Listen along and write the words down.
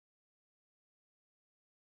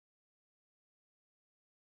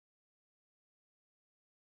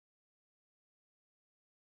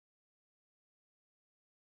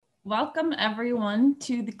Welcome everyone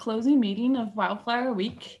to the closing meeting of Wildflower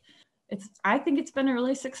Week. I think it's been a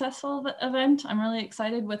really successful event. I'm really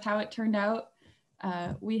excited with how it turned out.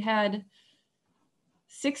 We had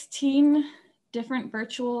 16 different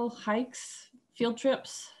virtual hikes, field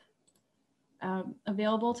trips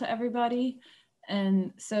available to everybody.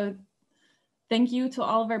 And so thank you to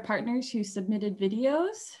all of our partners who submitted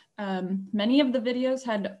videos. Many of the videos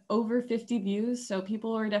had over 50 views, so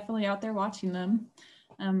people were definitely out there watching them.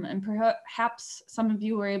 And perhaps some of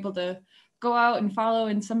you were able to go out and follow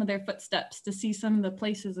in some of their footsteps to see some of the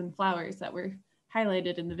places and flowers that were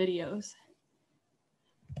highlighted in the videos.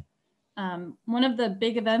 One of the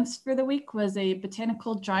big events for the week was a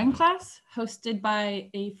botanical drawing class hosted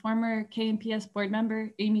by a former KNPS board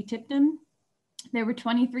member, Amy Tipton. There were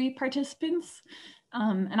 23 participants,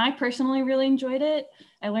 and I personally really enjoyed it.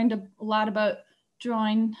 I learned a lot about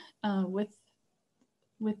drawing with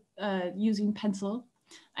using pencil.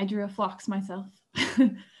 I drew a phlox myself.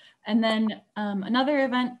 And then another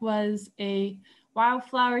event was a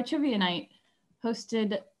Wildflower trivia night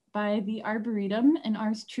hosted by the Arboretum and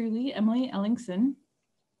ours truly, Emily Ellingson.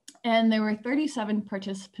 And there were 37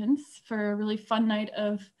 participants for a really fun night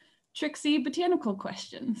of tricksy botanical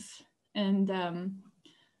questions. And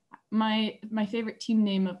my favorite team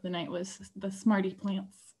name of the night was the Smarty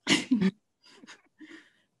Plants.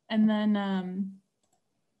 And then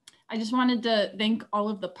I just wanted to thank all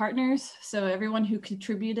of the partners. So everyone who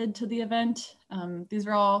contributed to the event. These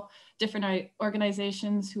are all different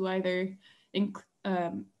organizations who either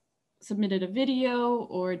submitted a video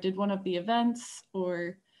or did one of the events,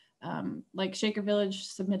 or like Shaker Village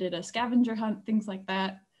submitted a scavenger hunt, things like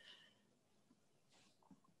that.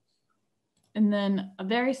 And then a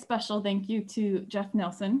very special thank you to Jeff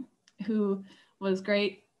Nelson, who was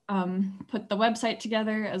great, put the website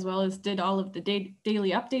together as well as did all of the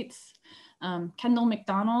daily updates. Kendall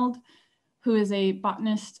McDonald, who is a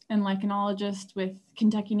botanist and lichenologist with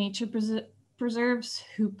Kentucky Nature Preserves,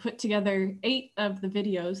 who put together 8 of the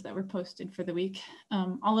videos that were posted for the week.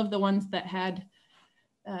 All of the ones that had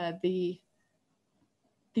the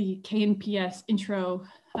KNPS intro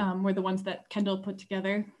were the ones that Kendall put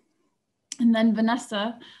together. And then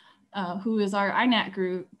Vanessa, who is our INAT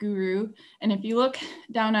guru. And if you look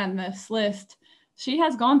down on this list, she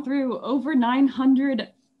has gone through over 900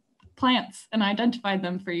 plants and identified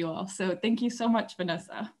them for you all. So thank you so much,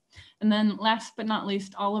 Vanessa. And then last but not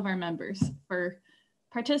least, all of our members for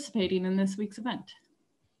participating in this week's event.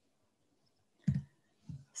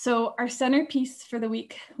 So our centerpiece for the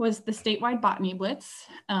week was the statewide Botany Blitz.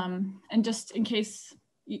 And just in case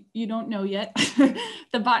you don't know yet,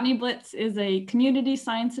 the Botany Blitz is a community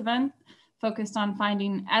science event focused on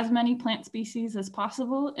finding as many plant species as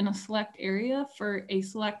possible in a select area for a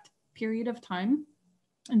select period of time.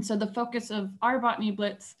 And so the focus of our Botany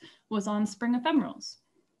Blitz was on spring ephemerals.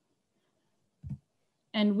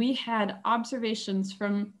 And we had observations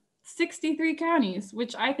from 63 counties,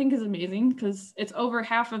 which I think is amazing because it's over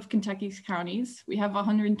half of Kentucky's counties. We have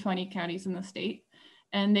 120 counties in the state.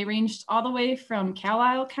 And they ranged all the way from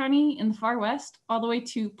Carlisle County in the far west, all the way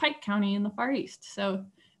to Pike County in the far east. So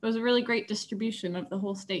it was a really great distribution of the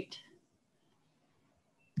whole state.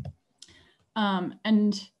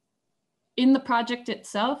 And in the project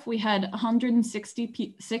itself, we had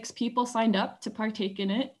 166 people signed up to partake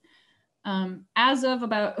in it. As of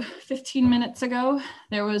about 15 minutes ago,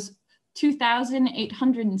 there was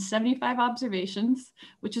 2,875 observations,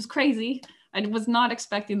 which is crazy. I was not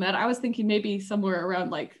expecting that. I was thinking maybe somewhere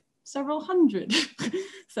around like several hundred.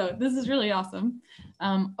 So this is really awesome.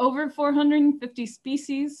 Over 450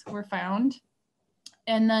 species were found.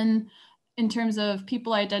 And then in terms of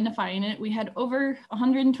people identifying it, we had over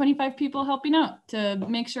 125 people helping out to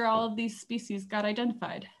make sure all of these species got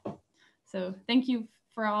identified. So thank you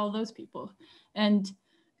for all those people. And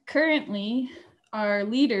currently our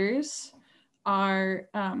leaders are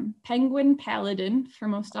Penguin Paladin for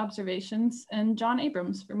most observations and John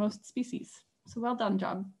Abrams for most species. So well done,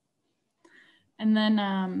 John. And then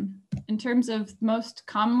in terms of most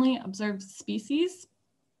commonly observed species,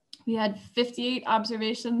 we had 58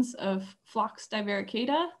 observations of Phlox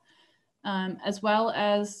divericata, as well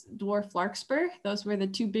as dwarf larkspur. Those were the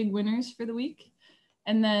 2 big winners for the week.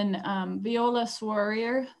 And then Viola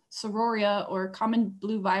sororia, or common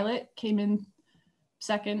blue violet, came in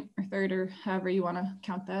second or third, or however you want to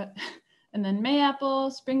count that. And then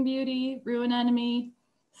mayapple, spring beauty, ruin anemone,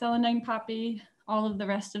 celandine poppy, all of the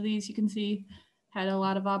rest of these you can see had a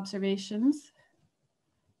lot of observations.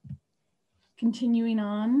 Continuing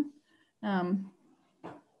on,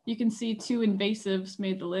 you can see 2 invasives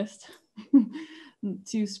made the list,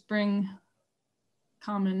 2 spring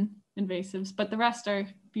common invasives, but the rest are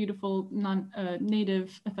beautiful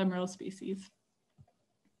native ephemeral species.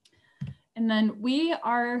 And then we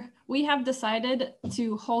have decided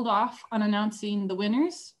to hold off on announcing the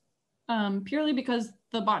winners, purely because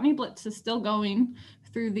the Botany Blitz is still going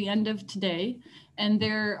through the end of today. And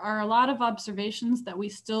there are a lot of observations that we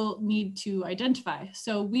still need to identify.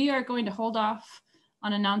 So we are going to hold off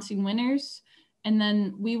on announcing winners, and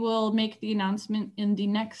then we will make the announcement in the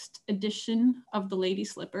next edition of the Lady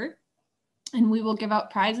Slipper. And we will give out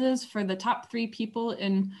prizes for the top 3 people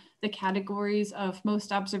in the categories of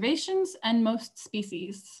most observations and most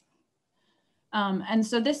species. And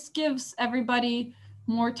so this gives everybody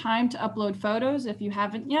more time to upload photos if you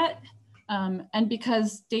haven't yet. And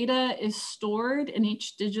because data is stored in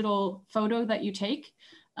each digital photo that you take,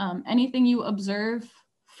 anything you observe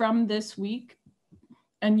from this week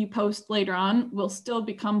and you post later on will still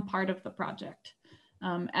become part of the project,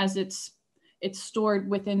 as it's stored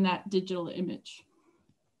within that digital image.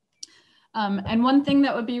 And one thing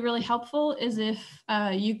that would be really helpful is if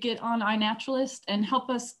you get on iNaturalist and help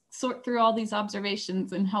us sort through all these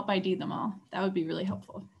observations and help ID them all. That would be really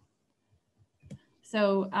helpful.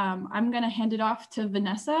 So I'm going to hand it off to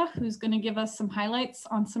Vanessa, who's going to give us some highlights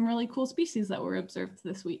on some really cool species that were observed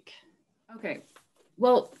this week. Okay,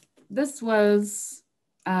 well, this was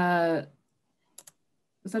such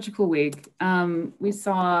a cool week. We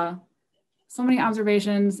saw so many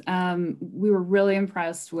observations. We were really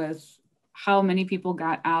impressed with how many people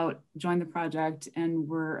got out, joined the project, and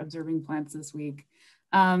were observing plants this week.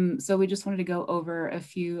 So we just wanted to go over a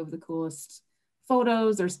few of the coolest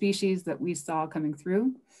photos or species that we saw coming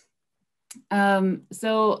through.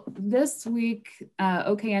 So this week,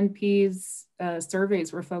 OKNP's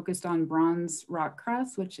surveys were focused on bronze rock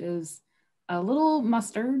cress, which is a little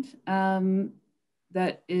mustard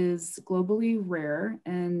that is globally rare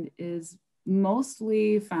and is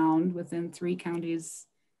mostly found within 3 counties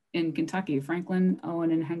in Kentucky, Franklin,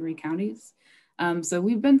 Owen, and Henry counties. So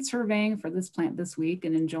we've been surveying for this plant this week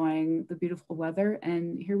and enjoying the beautiful weather.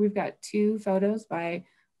 And here we've got 2 photos by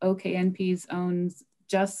OKNP's own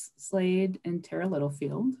Jess Slade and Tara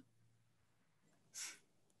Littlefield.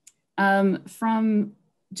 From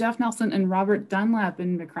Jeff Nelson and Robert Dunlap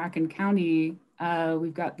in McCracken County,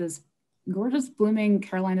 we've got this gorgeous blooming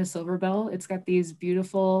Carolina silverbell. It's got these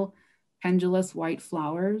beautiful pendulous white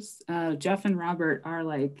flowers. Jeff and Robert are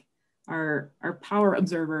like our power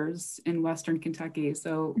observers in Western Kentucky.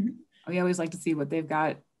 So we always like to see what they've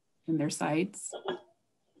got in their sites.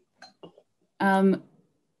 In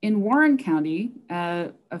Warren County,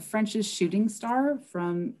 a French's shooting star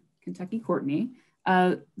from Kentucky Courtney.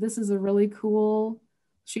 This is a really cool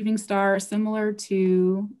shooting star, similar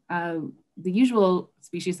to the usual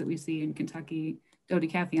species that we see in Kentucky,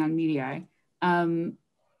 Dodecatheon medii.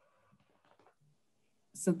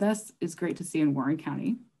 So this is great to see in Warren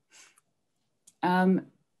County.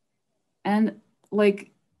 And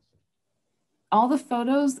like all the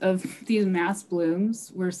photos of these mass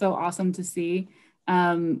blooms were so awesome to see.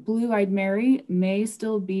 Blue-eyed Mary may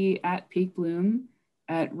still be at peak bloom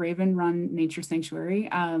at Raven Run Nature Sanctuary,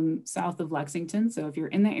 south of Lexington. So if you're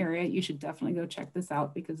in the area, you should definitely go check this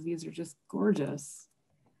out because these are just gorgeous.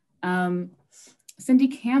 Cindy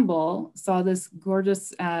Campbell saw this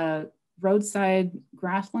gorgeous roadside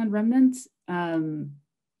grassland remnant,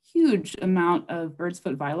 huge amount of bird's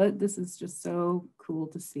foot violet. This is just so cool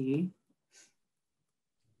to see.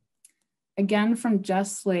 Again, from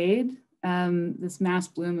Jess Slade, this mass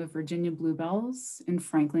bloom of Virginia bluebells in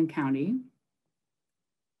Franklin County.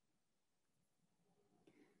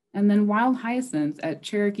 And then wild hyacinth at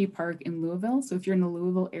Cherokee Park in Louisville. So if you're in the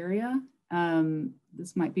Louisville area,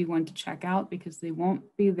 this might be one to check out because they won't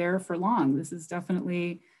be there for long. This is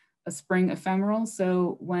definitely a spring ephemeral.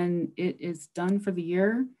 So when it is done for the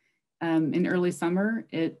year, in early summer,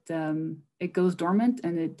 it goes dormant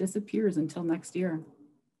and it disappears until next year.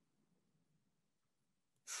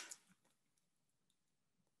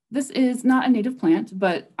 This is not a native plant,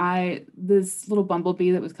 but this little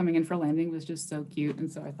bumblebee that was coming in for landing was just so cute.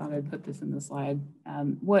 And so I thought I'd put this in the slide.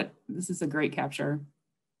 This is a great capture.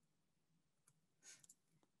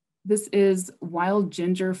 This is wild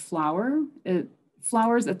ginger flower. It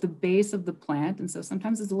flowers at the base of the plant. And so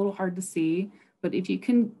sometimes it's a little hard to see, but if you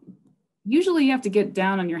can, usually you have to get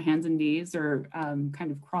down on your hands and knees or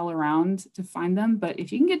kind of crawl around to find them. But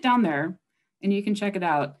if you can get down there and you can check it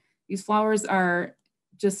out, these flowers are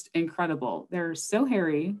just incredible. They're so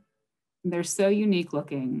hairy, they're so unique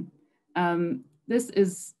looking. This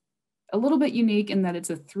is a little bit unique in that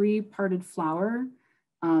it's a 3-parted flower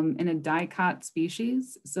in a dicot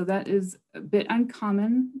species. So that is a bit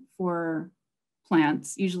uncommon for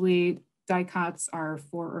plants. Usually dicots are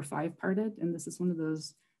 4 or 5 parted, and this is one of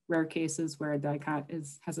those rare cases where a dicot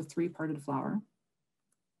has a 3-parted flower.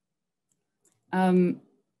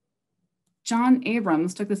 John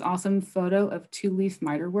Abrams took this awesome photo of 2-leaf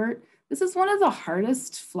mitrewort. This is one of the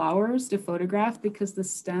hardest flowers to photograph because the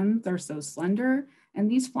stems are so slender and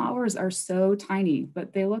these flowers are so tiny,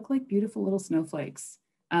 but they look like beautiful little snowflakes.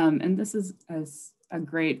 And this is a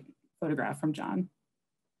great photograph from John.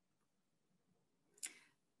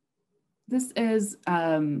 This is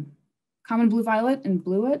common blue violet and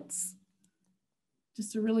bluets.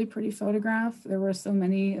 Just a really pretty photograph. There were so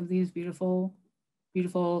many of these beautiful,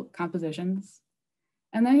 beautiful compositions.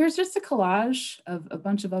 And then here's just a collage of a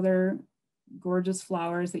bunch of other gorgeous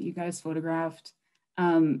flowers that you guys photographed.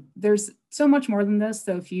 There's so much more than this.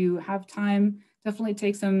 So if you have time, definitely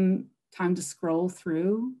take some time to scroll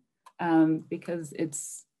through because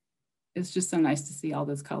it's just so nice to see all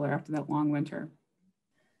this color after that long winter.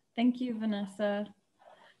 Thank you, Vanessa.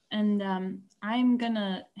 And I'm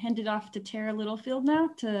gonna hand it off to Tara Littlefield now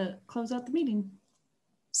to close out the meeting.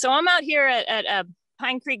 So I'm out here at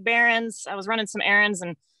Pine Creek Barrens. I was running some errands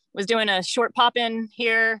and was doing a short pop-in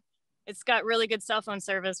here. It's got really good cell phone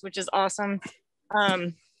service, which is awesome.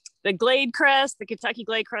 The glade cress, the Kentucky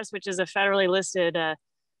glade cress, which is a federally listed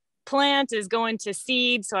plant, is going to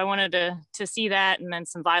seed. So I wanted to see that, and then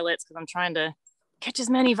some violets because I'm trying to catch as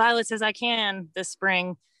many violets as I can this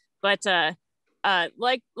spring. But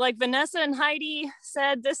like Vanessa and Heidi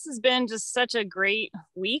said, this has been just such a great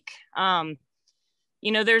week.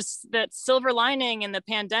 You know, there's that silver lining in the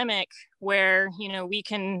pandemic where, you know, we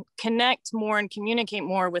can connect more and communicate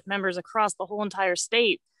more with members across the whole entire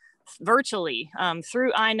state virtually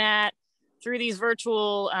through INAT, through these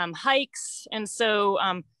virtual hikes. And so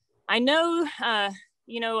I know,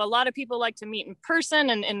 you know, a lot of people like to meet in person,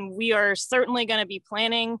 and we are certainly going to be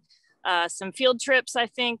planning some field trips, I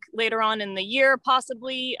think, later on in the year,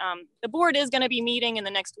 possibly. The board is going to be meeting in the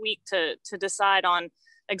next week to decide on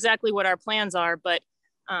exactly what our plans are. But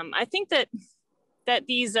I think that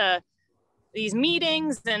these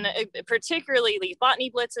meetings, and particularly these botany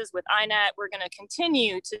blitzes with INAT, we're going to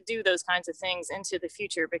continue to do those kinds of things into the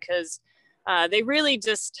future because they really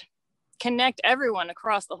just connect everyone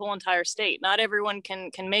across the whole entire state. Not everyone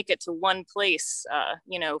can make it to one place,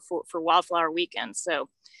 you know, for Wildflower weekend. So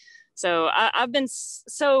I've been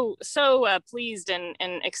so pleased and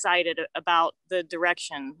excited about the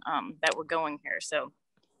direction that we're going here. So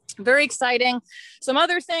very exciting. Some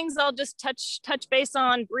other things I'll just touch base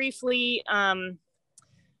on briefly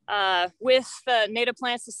with the Native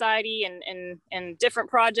Plant Society and different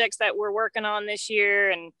projects that we're working on this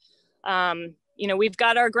year. And you know, we've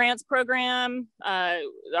got our grants program.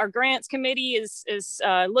 Our grants committee is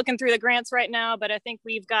looking through the grants right now, but I think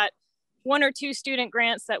we've got 1 or 2 student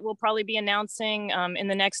grants that we'll probably be announcing in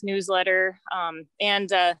the next newsletter. And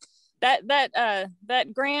that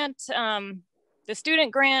grant, the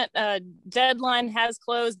student grant deadline has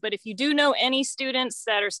closed, but if you do know any students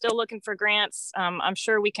that are still looking for grants, I'm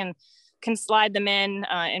sure we can slide them in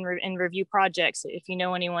and review projects if you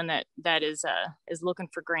know anyone that is looking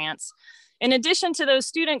for grants. In addition to those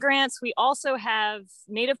student grants, we also have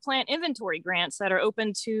native plant inventory grants that are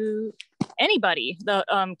open to anybody, the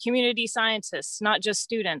community scientists, not just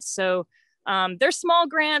students. So they're small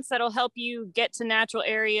grants that'll help you get to natural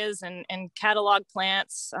areas and catalog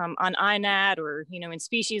plants on INAT or, you know, in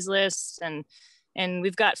species lists. And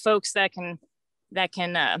we've got folks that can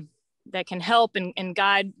help and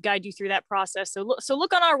guide you through that process. So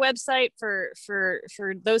look on our website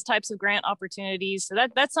for those types of grant opportunities. So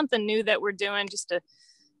that's something new that we're doing just to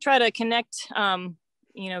try to connect,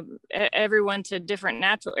 you know, everyone to different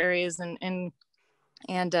natural areas and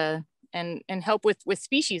help with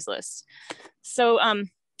species lists. So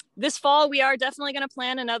this fall, we are definitely going to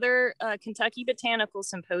plan another Kentucky Botanical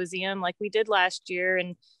Symposium like we did last year,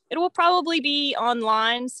 and it will probably be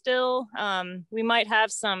online still. We might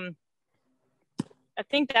have some, I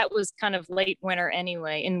think that was kind of late winter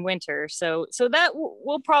anyway, in winter. So that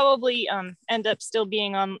will probably end up still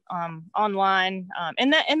being online,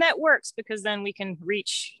 and that works because then we can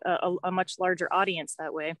reach a much larger audience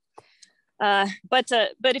that way. But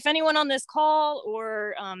if anyone on this call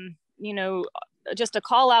or you know, just a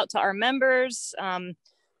call out to our members,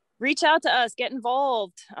 reach out to us, get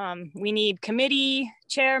involved. We need committee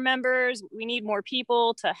chair members. We need more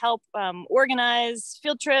people to help organize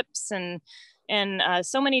field trips and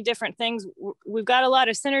so many different things. We've got a lot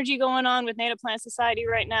of synergy going on with Native Plant Society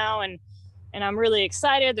right now, and I'm really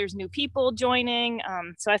excited. There's new people joining,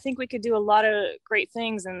 so I think we could do a lot of great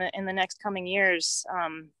things in the next coming years.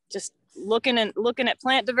 Just looking at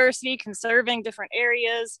plant diversity, conserving different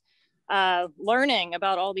areas, learning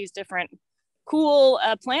about all these different cool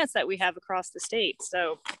plants that we have across the state.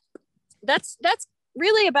 So that's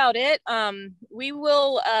really about it. We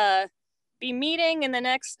will be meeting in the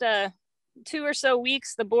next 2 or so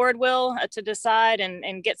weeks, the board will, to decide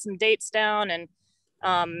and get some dates down, and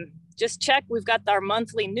just check. We've got our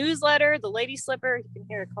monthly newsletter, the Lady Slipper. You can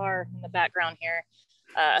hear a car in the background here.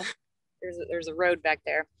 There's a road back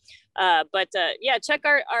there. But yeah, check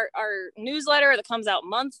our newsletter that comes out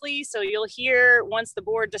monthly. So you'll hear once the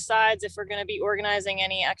board decides if we're going to be organizing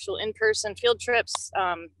any actual in-person field trips.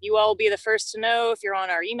 You all will be the first to know if you're on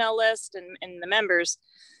our email list and the members.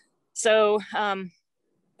 So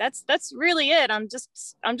that's really it. I'm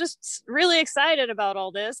just really excited about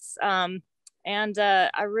all this. And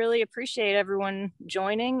I really appreciate everyone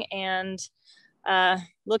joining, and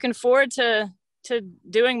looking forward to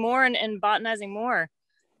doing more and botanizing more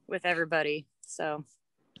with everybody. So